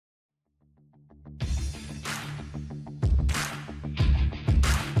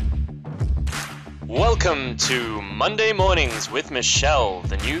Welcome to Monday Mornings with Michelle,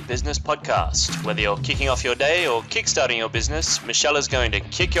 the new business podcast. Whether you're kicking off your day or kickstarting your business, Michelle is going to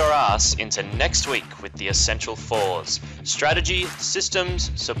kick your ass into next week with the essential fours: strategy,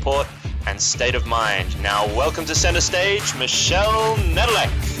 systems, support, and state of mind. Now, welcome to center stage, Michelle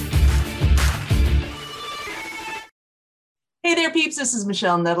Nedelec. Hey there, peeps. This is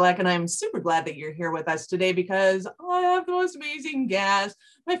Michelle Nedelec, and I'm super glad that you're here with us today because I have the most amazing guest,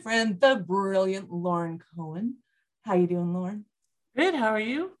 my friend, the brilliant Lauren Cohen. How you doing, Lauren? Good. How are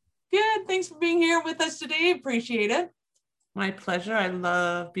you? Good. Thanks for being here with us today. Appreciate it. My pleasure. I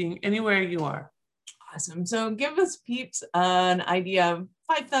love being anywhere you are. Awesome. So give us, peeps, an idea of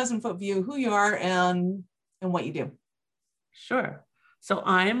 5,000-foot view, who you are and what you do. Sure. So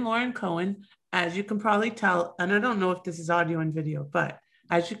I am Lauren Cohen. As you can probably tell, and I don't know if this is audio and video, but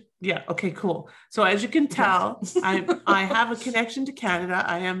okay, cool. So as you can tell, I have a connection to Canada.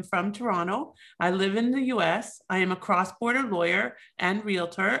 I am from Toronto. I live in the US. I am a cross-border lawyer and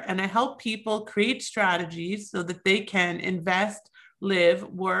realtor, and I help people create strategies so that they can invest, live,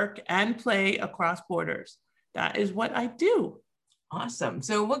 work, and play across borders. That is what I do. Awesome.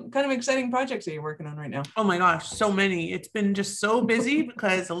 So what kind of exciting projects are you working on right now? Oh my gosh, so many. It's been just so busy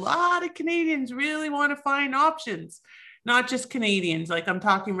because a lot of Canadians really want to find options, not just Canadians. Like I'm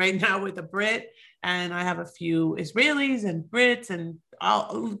talking right now with a Brit, and I have a few Israelis and Brits and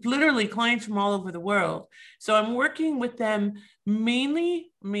literally clients from all over the world. So I'm working with them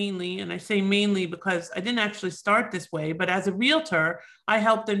mainly, and I say mainly because I didn't actually start this way, but as a realtor, I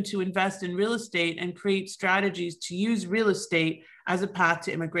help them to invest in real estate and create strategies to use real estate as a path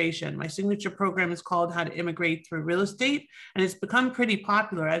to immigration. My signature program is called How to Immigrate Through Real Estate, and it's become pretty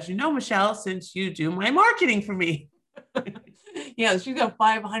popular, as you know, Michelle, since you do my marketing for me. Yeah, she's got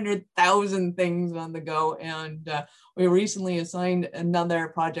 500,000 things on the go, and we recently assigned another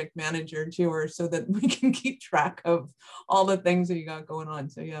project manager to her so that we can keep track of all the things that you got going on.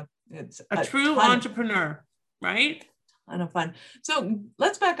 So yeah, it's a true entrepreneur, right? Ton of fun. So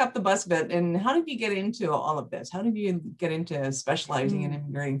let's back up the bus a bit. And how did you get into all of this? How did you get into specializing in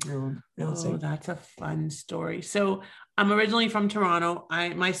immigrating through real estate? Oh, that's a fun story. So I'm originally from Toronto.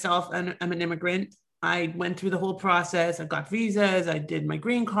 I'm an immigrant. I went through the whole process. I got visas. I did my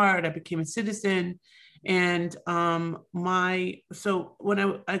green card. I became a citizen. And so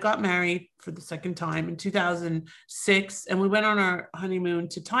when I got married for the second time in 2006, and we went on our honeymoon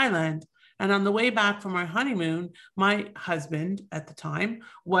to Thailand. And on the way back from our honeymoon, my husband at the time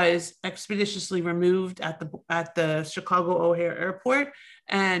was expeditiously removed at the Chicago O'Hare Airport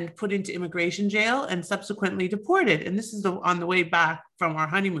and put into immigration jail and subsequently deported. And this is on the way back from our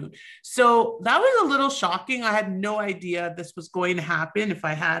honeymoon. So that was a little shocking. I had no idea this was going to happen. If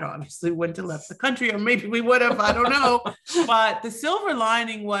I had, obviously wouldn't have left the country, or maybe we would have, I don't know. But the silver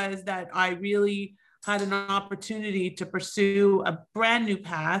lining was that I really had an opportunity to pursue a brand new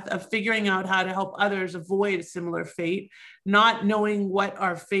path of figuring out how to help others avoid a similar fate, not knowing what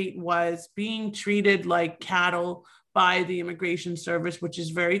our fate was, being treated like cattle by the immigration service, which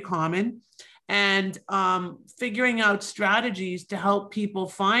is very common, and figuring out strategies to help people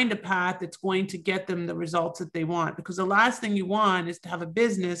find a path that's going to get them the results that they want. Because the last thing you want is to have a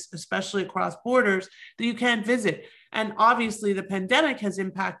business, especially across borders, that you can't visit. And obviously the pandemic has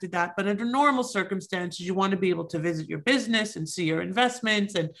impacted that, but under normal circumstances, you want to be able to visit your business and see your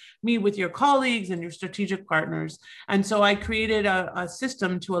investments and meet with your colleagues and your strategic partners. And so I created a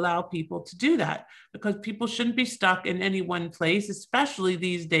system to allow people to do that, because people shouldn't be stuck in any one place, especially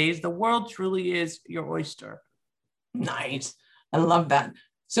these days. The world truly is your oyster. Nice. I love that.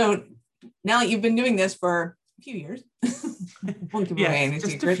 So now you've been doing this for a few years. Won't give away any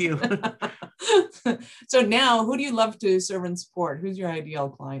just secrets. a few. So now, who do you love to serve and support? Who's your ideal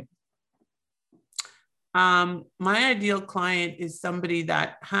client? My ideal client is somebody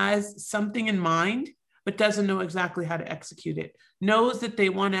that has something in mind, but doesn't know exactly how to execute it. Knows that they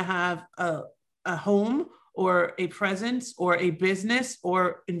want to have a home or a presence or a business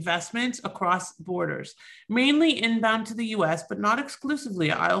or investments across borders, mainly inbound to the US, but not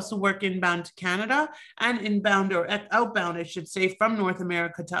exclusively. I also work inbound to Canada and inbound or outbound, I should say, from North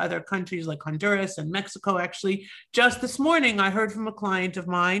America to other countries like Honduras and Mexico. Actually, just this morning, I heard from a client of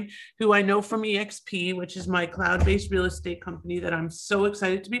mine who I know from EXP, which is my cloud-based real estate company that I'm so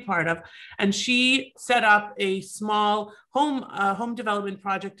excited to be part of. And she set up a small home development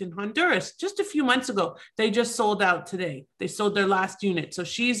project in Honduras just a few months ago. They just sold out today. They sold their last unit. So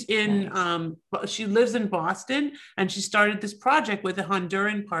she's in, she lives in Boston, and she started this project with a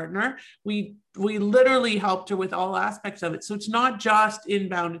Honduran partner. We literally helped her with all aspects of it. So it's not just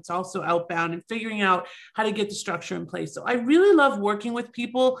inbound, it's also outbound, and figuring out how to get the structure in place. So I really love working with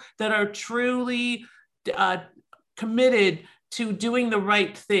people that are truly committed to doing the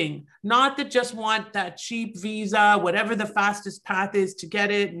right thing, not that just want that cheap visa, whatever the fastest path is to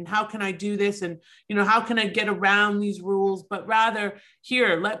get it, and how can I do this, and how can I get around these rules, but rather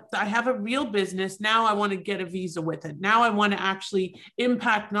I have a real business. Now I want to get a visa with it. Now I want to actually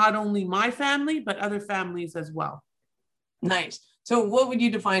impact not only my family, but other families as well. Nice. So what would you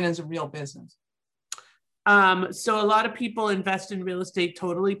define as a real business? So a lot of people invest in real estate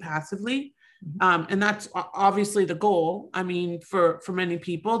totally passively. And that's obviously the goal. I mean, for many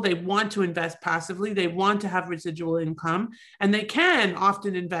people, they want to invest passively. They want to have residual income, and they can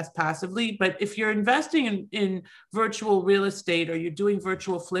often invest passively. But if you're investing in virtual real estate, or you're doing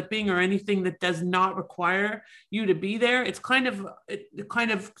virtual flipping, or anything that does not require you to be there, it kind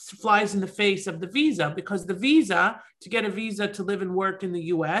of flies in the face of the visa, because to get a visa to live and work in the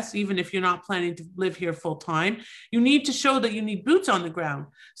US, even if you're not planning to live here full time, you need to show that you need boots on the ground.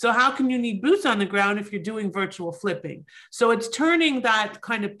 So how can you need boots on the ground if you're doing virtual flipping? So it's turning that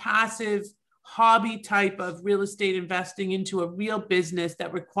kind of passive hobby type of real estate investing into a real business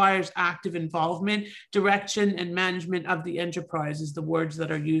that requires active involvement, direction, and management of the enterprise is the words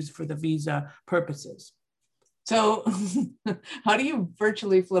that are used for the visa purposes. So how do you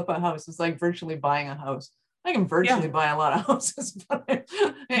virtually flip a house? It's like virtually buying a house. I can virtually buy a lot of houses, but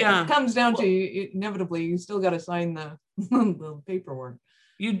it comes down to inevitably you still got to sign the paperwork.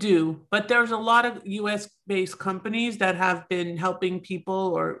 You do, but there's a lot of US-based companies that have been helping people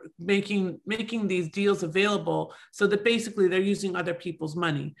or making these deals available, so that basically they're using other people's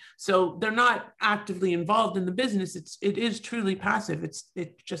money. So they're not actively involved in the business. It is truly passive. It's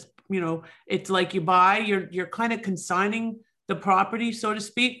just, it's like you buy, you're kind of consigning the property, so to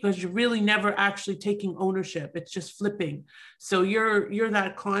speak, because you're really never actually taking ownership. It's just flipping. So you're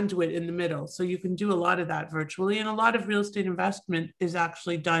that conduit in the middle. So you can do a lot of that virtually, and a lot of real estate investment is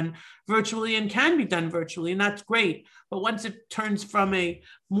actually done virtually and can be done virtually, and that's great. But once it turns from a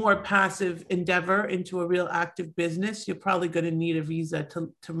more passive endeavor into a real active business, you're probably going to need a visa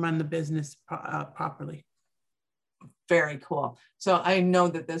to run the business properly. Very cool. So I know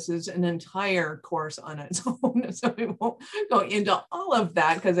that this is an entire course on its own, so we won't go into all of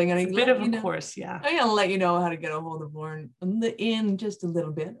that, because I'm going to bit of a course. Yeah, I'm going to let you know how to get a hold of Lauren in just a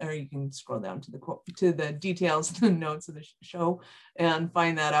little bit, or you can scroll down to the details, the notes of the show, and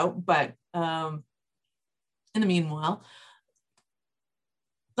find that out. But in the meanwhile,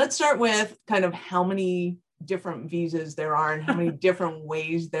 let's start with kind of how many different visas there are and how many different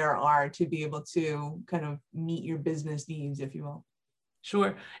ways there are to be able to kind of meet your business needs, if you will.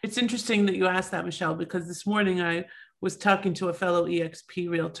 Sure. It's interesting that you asked that, Michelle, because this morning I was talking to a fellow EXP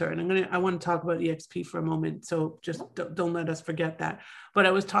realtor, and I want to talk about EXP for a moment. So just don't let us forget that. But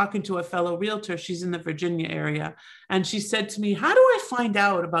I was talking to a fellow realtor. She's in the Virginia area. And she said to me, how do I find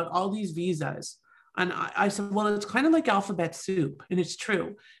out about all these visas? And I said, well, it's kind of like alphabet soup. And it's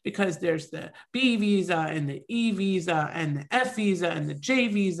true, because there's the B visa and the E visa and the F visa and the J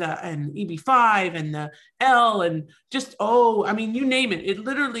visa and EB5 and the L, and just, you name it. It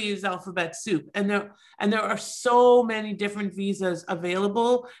literally is alphabet soup. And there are so many different visas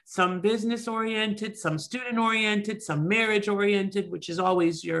available, some business oriented, some student oriented, some marriage oriented, which is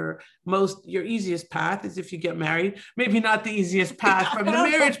always your easiest path is if you get married. Maybe not the easiest path from the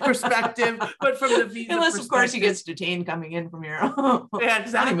marriage perspective, but from the visa unless of course he gets detained coming in from your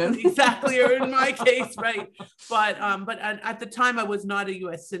exactly, or in my case, right? But at the time I was not a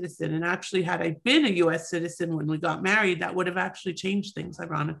US citizen, and actually had I been a US citizen when we got married, that would have actually changed things,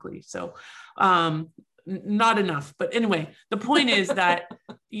 ironically. So not enough, but anyway, the point is that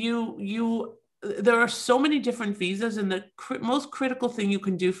there are so many different visas, and the most critical thing you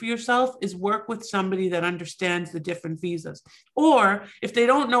can do for yourself is work with somebody that understands the different visas. Or if they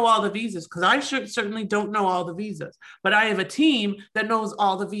don't know all the visas, because I certainly don't know all the visas, but I have a team that knows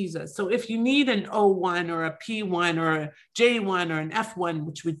all the visas. So if you need an O1 or a P1 or a J1 or an F1,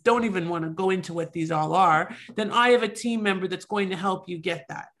 which we don't even want to go into what these all are, then I have a team member that's going to help you get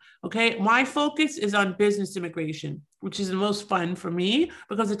that. Okay, my focus is on business immigration, which is the most fun for me,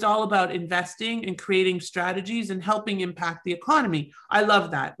 because it's all about investing and creating strategies and helping impact the economy. I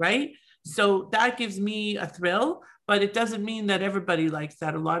love that, right? So that gives me a thrill, but it doesn't mean that everybody likes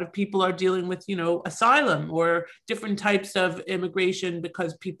that. A lot of people are dealing with, asylum or different types of immigration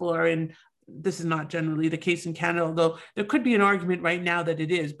because people are in this is not generally the case in Canada, although there could be an argument right now that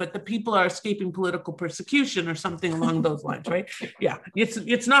it is, but the people are escaping political persecution or something along those lines, right? Yeah,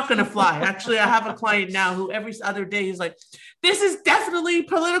 it's not going to fly. Actually, I have a client now who every other day is like, this is definitely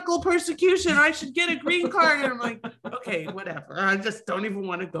political persecution. I should get a green card. And I'm like, okay, whatever. I just don't even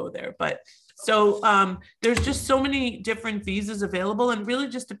want to go there. But so there's just so many different visas available, and really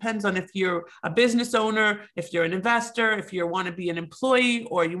just depends on if you're a business owner, if you're an investor, if you want to be an employee,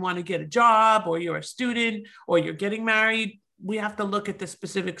 or you want to get a job, or you're a student, or you're getting married. We have to look at the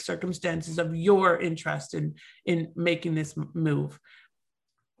specific circumstances of your interest in making this move.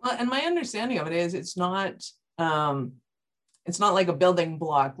 Well, and my understanding of it is it's not like a building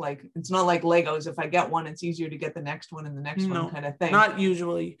block. Like it's not like Legos. If I get one, it's easier to get the next one and the next one kind of thing. Not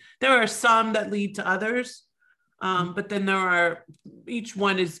usually. There are some that lead to others, but then each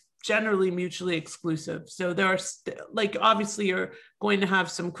one is generally mutually exclusive. So there are like, obviously you're going to have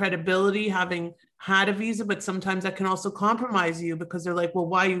some credibility having had a visa, but sometimes that can also compromise you because they're like,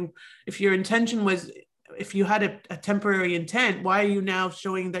 well, if your intention was, if you had a temporary intent, why are you now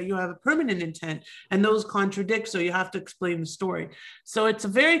showing that you have a permanent intent? And those contradict. So you have to explain the story. So it's a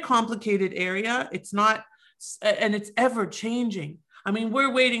very complicated area. It's not, and it's ever changing. I mean,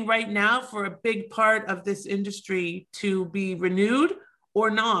 we're waiting right now for a big part of this industry to be renewed or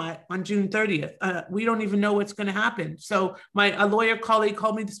not on June 30th. We don't even know what's going to happen. So a lawyer colleague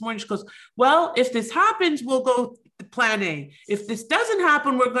called me this morning. She goes, well, if this happens, we'll go to plan A. If this doesn't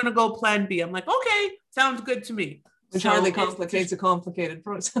happen, we're going to go plan B. I'm like, okay, sounds good to me. Which hardly complicates a complicated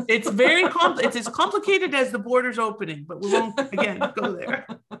process. It's very it's as complicated as the borders opening, but we won't, again, go there.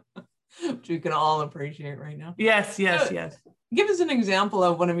 Which we can all appreciate right now. Yes. Give us an example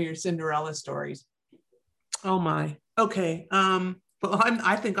of one of your Cinderella stories. Oh my. Okay. Well,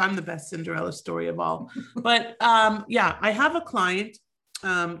 I think I'm the best Cinderella story of all. But yeah, I have a client.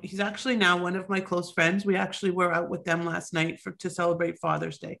 He's actually now one of my close friends. We actually were out with them last night to celebrate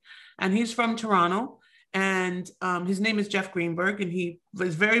Father's Day. And he's from Toronto. And his name is Jeff Greenberg, and he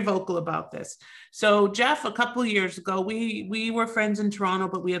was very vocal about this. So Jeff, a couple of years ago, we were friends in Toronto,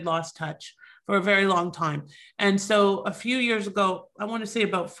 but we had lost touch for a very long time. And so a few years ago, I want to say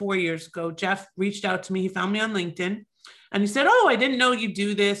about 4 years ago, Jeff reached out to me. He found me on LinkedIn. And he said, oh, I didn't know you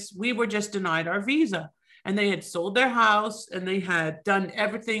do this. We were just denied our visa. And they had sold their house and they had done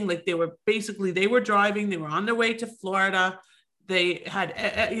everything. Like they were driving, they were on their way to Florida. They had,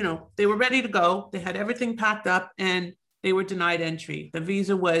 they were ready to go. They had everything packed up and they were denied entry. The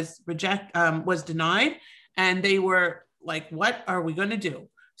visa was denied. And they were like, what are we going to do?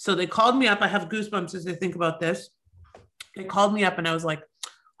 So they called me up. I have goosebumps as I think about this. They called me up and I was like,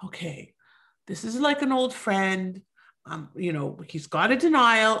 okay, this is like an old friend. He's got a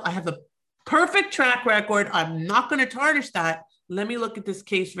denial. I have a perfect track record. I'm not going to tarnish that. Let me look at this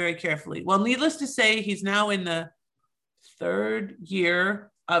case very carefully. Well, needless to say, he's now in the 3rd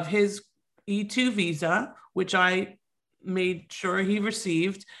year of his E2 visa, which I made sure he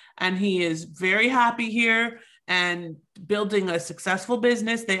received. And he is very happy here and building a successful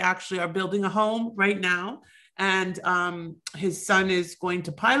business. They actually are building a home right now. And his son is going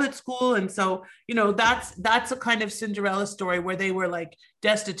to pilot school. And so, that's a kind of Cinderella story where they were like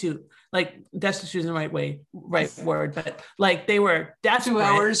destitute isn't the right word, but like they were desperate. 2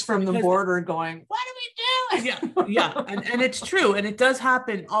 hours from the border going, what are we doing? Yeah. And it's true. And it does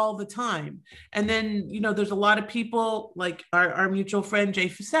happen all the time. And then, there's a lot of people like our mutual friend, Jay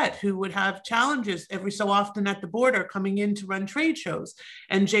Facette, who would have challenges every so often at the border coming in to run trade shows.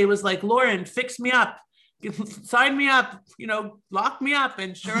 And Jay was like, Lauren, fix me up. Sign me up, lock me up.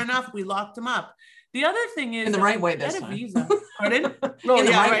 And sure enough, we locked him up. The other thing is in the right way this time. Visa. Pardon? In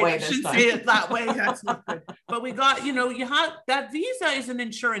the right way I shouldn't say it that way. That's not good. But we got, you have that visa is an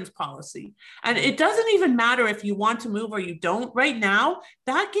insurance policy. And it doesn't even matter if you want to move or you don't. Right now,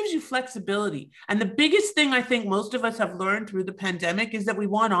 that gives you flexibility. And the biggest thing I think most of us have learned through the pandemic is that we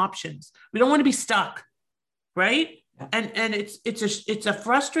want options. We don't want to be stuck, right? And it's a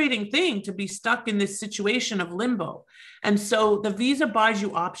frustrating thing to be stuck in this situation of limbo. And so the visa buys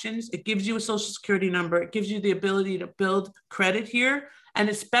you options. It gives you a social security number. It gives you the ability to build credit here. And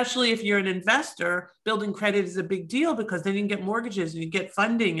especially if you're an investor, building credit is a big deal because then you can get mortgages and you get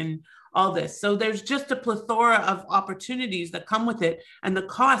funding and all this. So there's just a plethora of opportunities that come with it. And the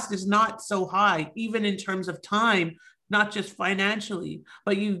cost is not so high, even in terms of time, not just financially,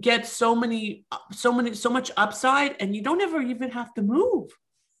 but you get so much upside and you don't ever even have to move.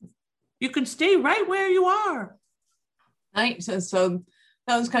 You can stay right where you are. Nice. So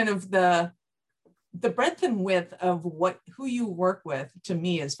that was kind of the breadth and width of who you work with to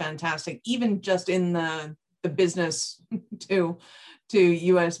me is fantastic. Even just in the the business to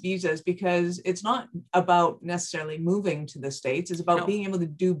US visas, because it's not about necessarily moving to the States. It's about being able to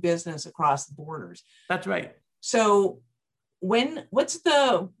do business across the borders. That's right. So what's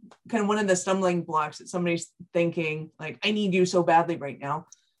the kind of one of the stumbling blocks that somebody's thinking, like, I need you so badly right now,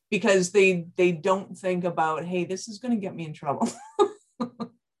 because they don't think about, hey, this is going to get me in trouble.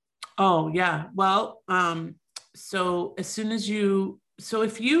 Oh yeah. Well, so as soon as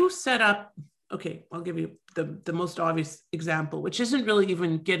if you set up, okay, I'll give you the most obvious example, which isn't really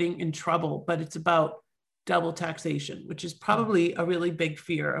even getting in trouble, but it's about double taxation, which is probably a really big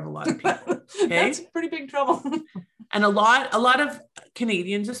fear of a lot of people. Okay? That's pretty big trouble. And a lot of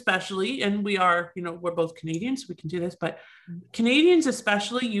Canadians, especially, and we are, we're both Canadians, so we can do this, but Canadians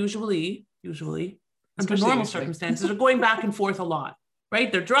especially usually under normal circumstances are going back and forth a lot,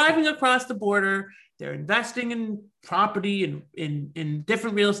 right? They're driving across the border, they're investing in property, in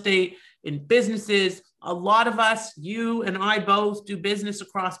different real estate, in businesses. A lot of us, you and I both, do business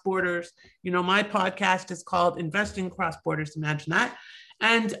across borders. My podcast is called Investing Across Borders. Imagine that.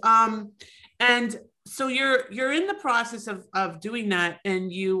 And so you're in the process of doing that,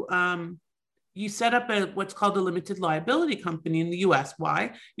 and you set up what's called a limited liability company in the US.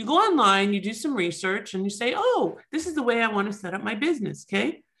 Why? You go online, you do some research, and you say, oh, this is the way I want to set up my business.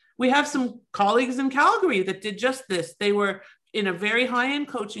 Okay. We have some colleagues in Calgary that did just this. They were in a very high-end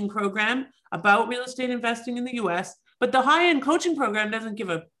coaching program about real estate investing in the US, but the high-end coaching program doesn't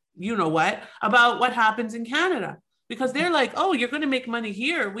give a you-know-what about what happens in Canada, because they're like, oh, you're going to make money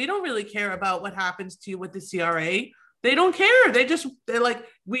here. We don't really care about what happens to you with the CRA. They don't care. They're like,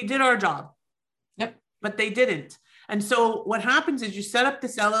 we did our job. Yep. But they didn't. And so what happens is you set up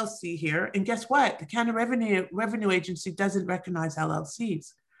this LLC here, and guess what? The Canada Revenue Agency doesn't recognize LLCs.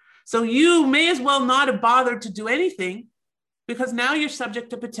 So you may as well not have bothered to do anything, because now you're subject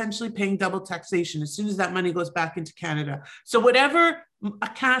to potentially paying double taxation as soon as that money goes back into Canada. So whatever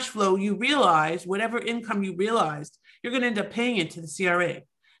cash flow you realize, whatever income you realized, you're going to end up paying it to the CRA.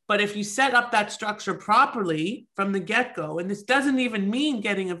 But if you set up that structure properly from the get-go, and this doesn't even mean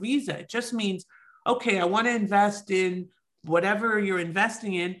getting a visa, it just means, okay, I want to invest in whatever you're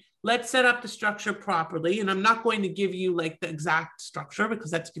investing in. Let's set up the structure properly. And I'm not going to give you like the exact structure, because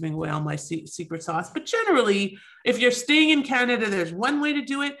that's giving away all my secret sauce. But generally, if you're staying in Canada, there's one way to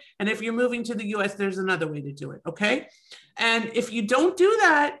do it. And if you're moving to the US, there's another way to do it. Okay. And if you don't do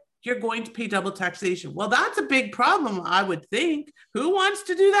that, you're going to pay double taxation. Well, that's a big problem, I would think. Who wants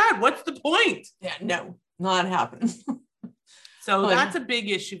to do that? What's the point? Yeah, no, not happening. So that's a big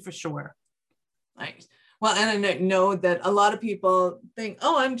issue for sure. Nice. Well, and I know that a lot of people think,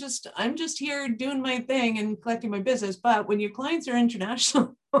 oh, I'm just here doing my thing and collecting my business. But when your clients are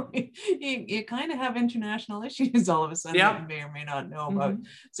international, you kind of have international issues all of a sudden that you may or may not know about.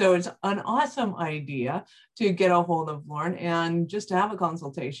 So it's an awesome idea to get a hold of Lauren and just to have a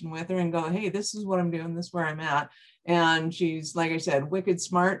consultation with her and go, hey, this is what I'm doing, this is where I'm at. And she's, like I said, wicked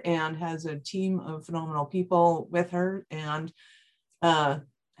smart and has a team of phenomenal people with her and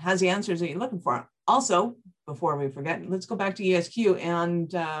has the answers that you're looking for. Also, before we forget, let's go back to ESQ and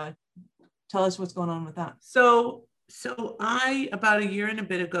tell us what's going on with that. So I, about a year and a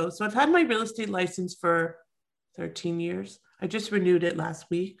bit ago, so I've had my real estate license for 13 years. I just renewed it last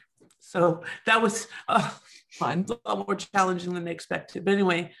week. So that was fun, a lot more challenging than I expected. But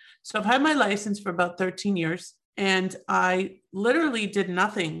anyway, so I've had my license for about 13 years. And I literally did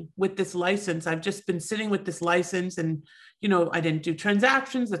nothing with this license. I've just been sitting with this license and, I didn't do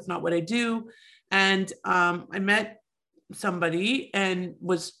transactions. That's not what I do. And I met somebody and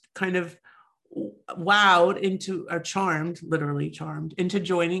was kind of literally charmed into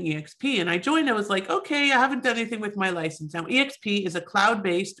joining EXP. And I joined, I was like, okay, I haven't done anything with my license. Now, EXP is a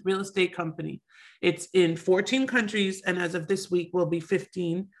cloud-based real estate company. It's in 14 countries. And as of this week, will be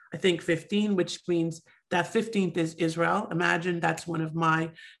 15, which means that 15th is Israel. Imagine that's one of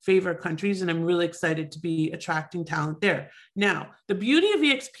my favorite countries. And I'm really excited to be attracting talent there. Now, the beauty of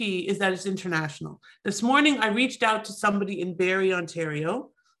EXP is that it's international. This morning, I reached out to somebody in Barrie,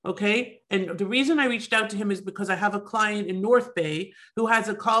 Ontario. Okay. And the reason I reached out to him is because I have a client in North Bay who has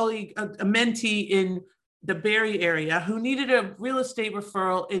a colleague, a mentee in the Barrie area who needed a real estate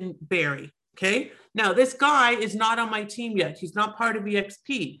referral in Barrie. Okay. Now, this guy is not on my team yet. He's not part of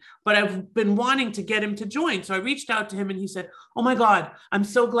EXP, but I've been wanting to get him to join. So I reached out to him and he said, oh my God, I'm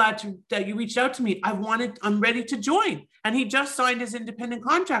so glad that you reached out to me. I'm ready to join. And he just signed his independent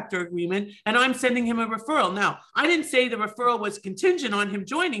contractor agreement and I'm sending him a referral. Now, I didn't say the referral was contingent on him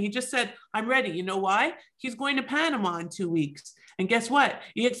joining. He just said, I'm ready. You know why? He's going to Panama in 2 weeks. And guess what?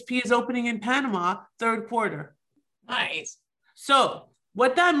 EXP is opening in Panama third quarter. Nice. So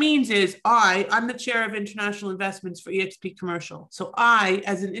What that means is I'm the chair of international investments for EXP Commercial. So I,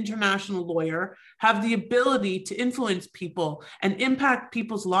 as an international lawyer, have the ability to influence people and impact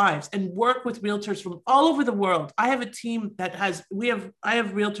people's lives and work with realtors from all over the world. I have a team that I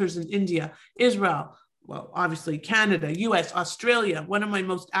have realtors in India, Israel, well, obviously Canada, US, Australia. One of my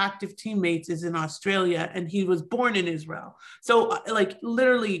most active teammates is in Australia, and he was born in Israel. So like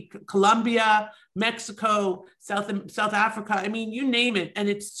literally Colombia, Mexico, South Africa. I mean, you name it. And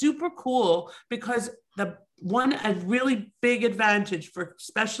it's super cool because a really big advantage for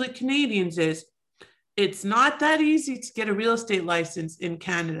especially Canadians is it's not that easy to get a real estate license in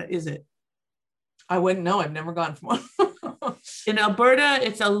Canada, is it? I wouldn't know. I've never gone for one. In Alberta,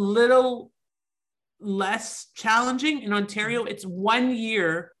 it's a little less challenging. In Ontario, it's 1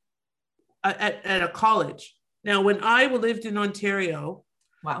 year at a college. Now, when I lived in Ontario,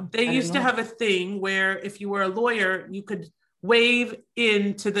 wow, they used to have a thing where if you were a lawyer, you could waive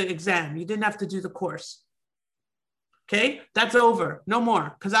into the exam. You didn't have to do the course. Okay, that's over. No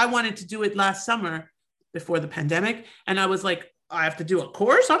more. Because I wanted to do it last summer before the pandemic. And I was like, I have to do a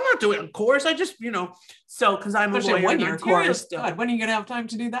course? I'm not doing a course. I just, so because I'm a lawyer in Ontario still. God, when are you going to have time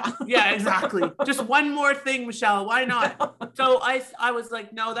to do that? Yeah, exactly. Just one more thing, Michelle. Why not? So I was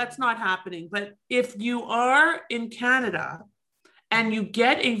like, no, that's not happening. But if you are in Canada and you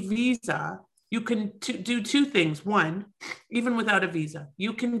get a visa, you can do two things. One, even without a visa,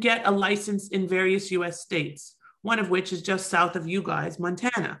 you can get a license in various US states, one of which is just south of you guys,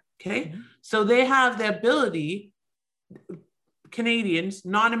 Montana. Okay. Mm-hmm. So they have the ability, Canadians,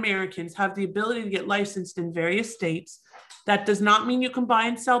 non-Americans have the ability to get licensed in various states. That does not mean you can buy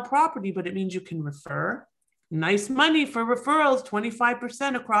and sell property, but it means you can refer. Nice money for referrals,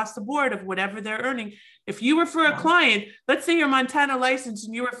 25% across the board of whatever they're earning. If you refer a client, let's say you're Montana licensed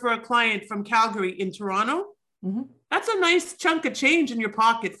and you refer a client from Calgary in Toronto, mm-hmm. That's a nice chunk of change in your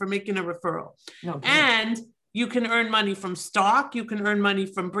pocket for making a referral. Okay. And you can earn money from stock. You can earn money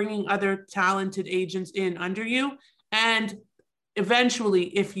from bringing other talented agents in under you. And eventually,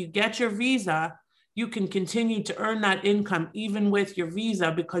 if you get your visa, you can continue to earn that income even with your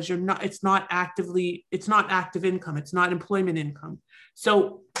visa because it's not active income. It's not employment income.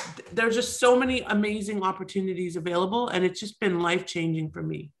 So there's just so many amazing opportunities available, and it's just been life-changing for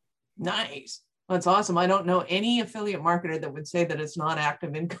me. Nice. That's awesome. I don't know any affiliate marketer that would say that it's not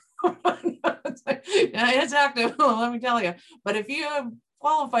active income. It's like, yeah, it's active, let me tell you. But if you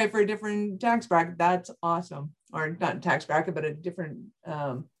qualify for a different tax bracket, that's awesome. Or not tax bracket, but a different,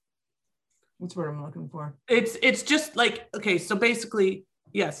 what's the word I'm looking for? It's just like, okay, so basically,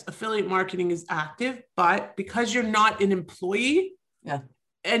 yes, affiliate marketing is active, but because you're not an employee, yeah,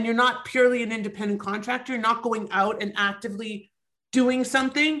 and you're not purely an independent contractor, you're not going out and actively doing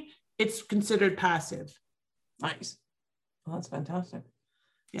something, it's considered passive. Nice. Well, that's fantastic.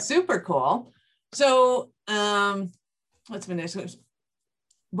 Yeah. Super cool. So what's been nice?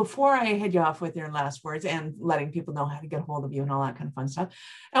 Before I head you off with your last words and letting people know how to get a hold of you and all that kind of fun stuff,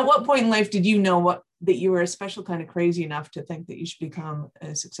 at what point in life did you know that you were a special kind of crazy enough to think that you should become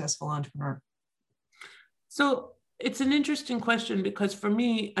a successful entrepreneur? So it's an interesting question because for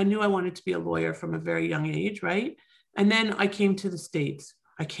me, I knew I wanted to be a lawyer from a very young age, right? And then I came to the States.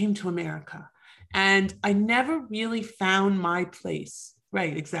 I came to America, and I never really found my place.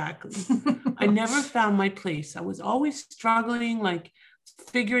 Right, exactly. I never found my place. I was always struggling, like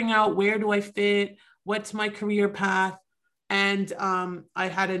figuring out where do I fit, what's my career path. And I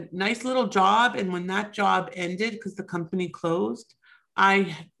had a nice little job. And when that job ended, because the company closed,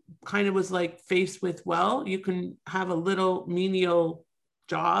 I kind of was like faced with, well, you can have a little menial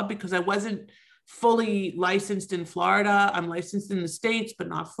job because I wasn't fully licensed in Florida. I'm licensed in the States, but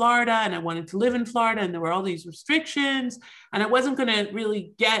not Florida. And I wanted to live in Florida. And there were all these restrictions. And I wasn't going to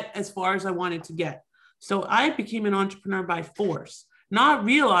really get as far as I wanted to get. So I became an entrepreneur by force, not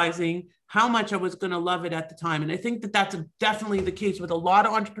realizing how much I was going to love it at the time. And I think that that's definitely the case with a lot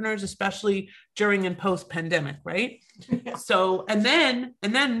of entrepreneurs, especially during and post pandemic, right? Yeah. So, and then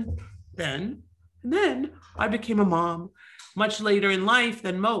I became a mom much later in life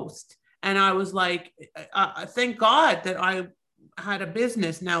than most. And I was like, thank God that I had a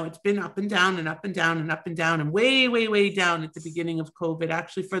business. Now it's been up and down and up and down and up and down and way, way, way down at the beginning of COVID,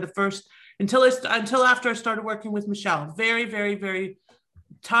 actually for the first, until after I started working with Michelle. Very, very, very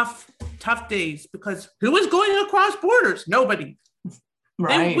tough days because who was going across borders? Nobody.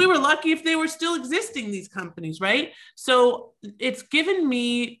 Right. We were lucky if they were still existing, these companies, right? So it's given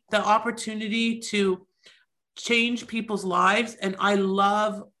me the opportunity to change people's lives. And I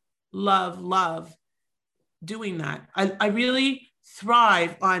love doing that. I really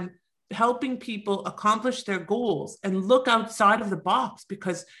thrive on helping people accomplish their goals and look outside of the box,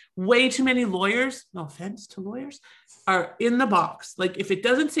 because way too many lawyers, no offense to lawyers, are in the box. Like if it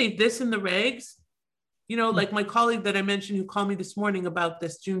doesn't say this in the regs, you know, like my colleague that I mentioned who called me this morning about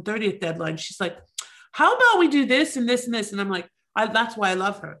this June 30th deadline, she's like, how about we do this and this and this? And I'm like, that's why I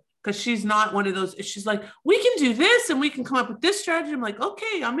love her, because she's not one of those. She's like, we can do this and we can come up with this strategy. I'm like,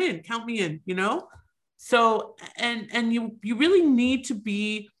 okay, I'm in, count me in, you know? So, and you really need to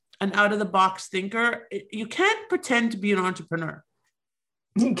be an out of the box thinker. You can't pretend to be an entrepreneur.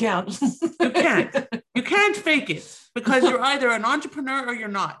 You can't. You can't fake it, because you're either an entrepreneur or you're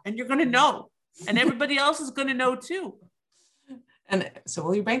not, and you're going to know, and everybody else is going to know too. And so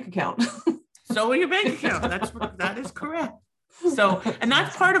will your bank account. So will your bank account. That is correct. So, and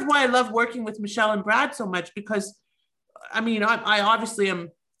that's part of why I love working with Michelle and Brad so much, because I mean, I obviously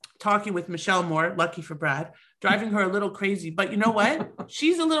am talking with Michelle more, lucky for Brad, driving her a little crazy, but you know what?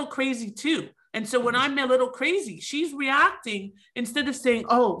 She's a little crazy too. And so when I'm a little crazy, she's reacting instead of saying,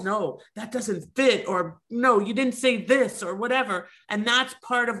 oh, no, that doesn't fit, or no, you didn't say this or whatever. And that's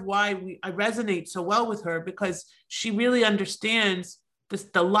part of why I resonate so well with her, because she really understands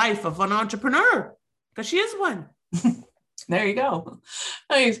the life of an entrepreneur, because she is one. There you go.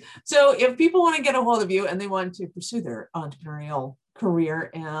 Nice. So if people want to get a hold of you and they want to pursue their entrepreneurial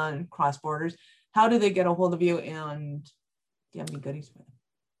career and cross borders, how do they get a hold of you, and do you have any goodies for them?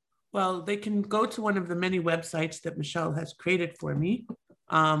 Well, they can go to one of the many websites that Michelle has created for me.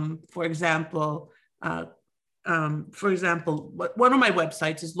 For example, one of my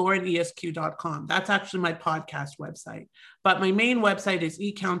websites is laurenesq.com. That's actually my podcast website. But my main website is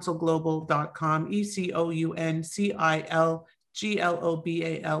ecounselglobal.com,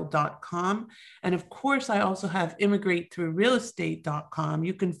 ECOUNCILGLOBAL.com. And of course, I also have immigrate-through-real-estate.com.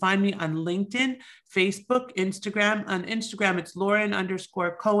 You can find me on LinkedIn, Facebook, Instagram. On Instagram, it's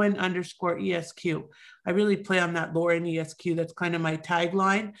Lauren_Cohen_ESQ. I really play on that Lauren ESQ. That's kind of my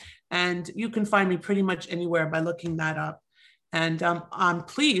tagline. And you can find me pretty much anywhere by looking that up. And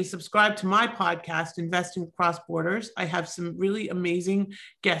please subscribe to my podcast, Investing Across Borders. I have some really amazing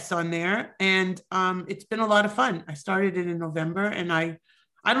guests on there, and it's been a lot of fun. I started it in November, and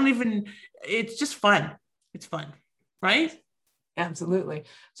it's just fun. It's fun, right? Absolutely.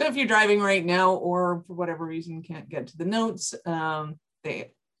 So if you're driving right now, or for whatever reason can't get to the notes,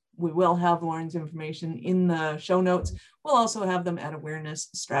 we will have Lauren's information in the show notes. We'll also have them at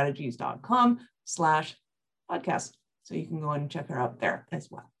awarenessstrategies.com/podcast. So you can go and check her out there as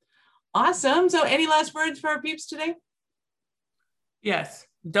well. Awesome. So any last words for our peeps today? Yes.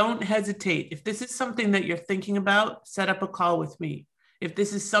 Don't hesitate. If this is something that you're thinking about, set up a call with me. If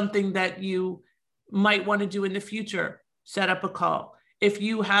this is something that you might want to do in the future, set up a call. If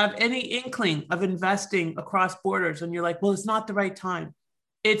you have any inkling of investing across borders and you're like, well, it's not the right time.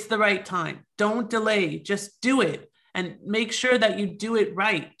 It's the right time. Don't delay. Just do it, and make sure that you do it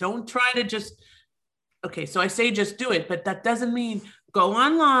right. Don't try to okay, so I say just do it, but that doesn't mean go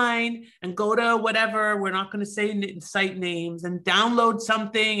online and go to whatever, we're not going to say site names, and download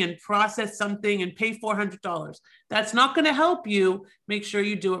something and process something and pay $400. That's not going to help you. Make sure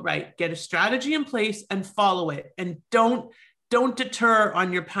you do it right. Get a strategy in place and follow it. And don't deter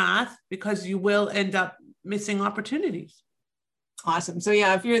on your path, because you will end up missing opportunities. Awesome. So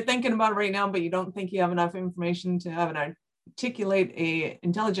yeah, if you're thinking about it right now, but you don't think you have enough information to have articulate a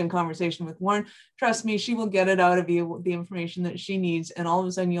intelligent conversation with Lauren, trust me, she will get it out of you, the information that she needs, and all of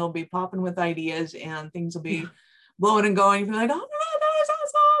a sudden you'll be popping with ideas and things will be blowing and going. You're like, oh my God, that is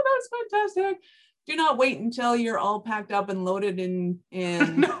awesome, that's fantastic. Do not wait until you're all packed up and loaded in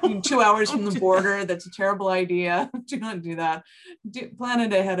 2 hours from the border. That's a terrible idea. Do not do that. Plan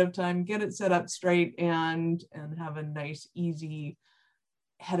it ahead of time, get it set up straight, and have a nice, easy,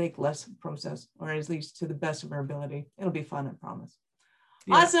 headache-less process, or at least to the best of our ability. It'll be fun, I promise.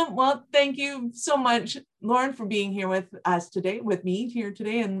 Yeah. Awesome. Well, thank you so much, Lauren, for being here with us today, with me here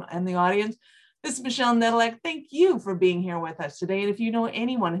today, and the audience. This is Michelle Nedelec. Thank you for being here with us today. And if you know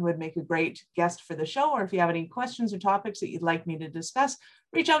anyone who would make a great guest for the show, or if you have any questions or topics that you'd like me to discuss,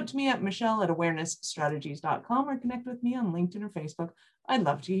 reach out to me at michelle@awarenessstrategies.com, or connect with me on LinkedIn or Facebook. I'd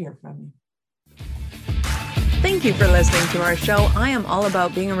love to hear from you. Thank you for listening to our show. I am all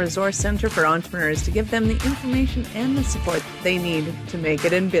about being a resource center for entrepreneurs to give them the information and the support they need to make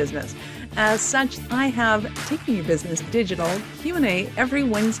it in business. As such, I have Taking Your Business Digital Q&A every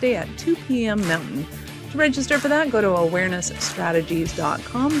Wednesday at 2 p.m. Mountain. To register for that, go to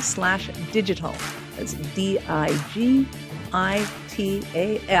awarenessstrategies.com/digital. That's DIGITAL.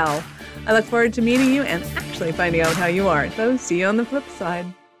 I look forward to meeting you and actually finding out how you are. So see you on the flip side.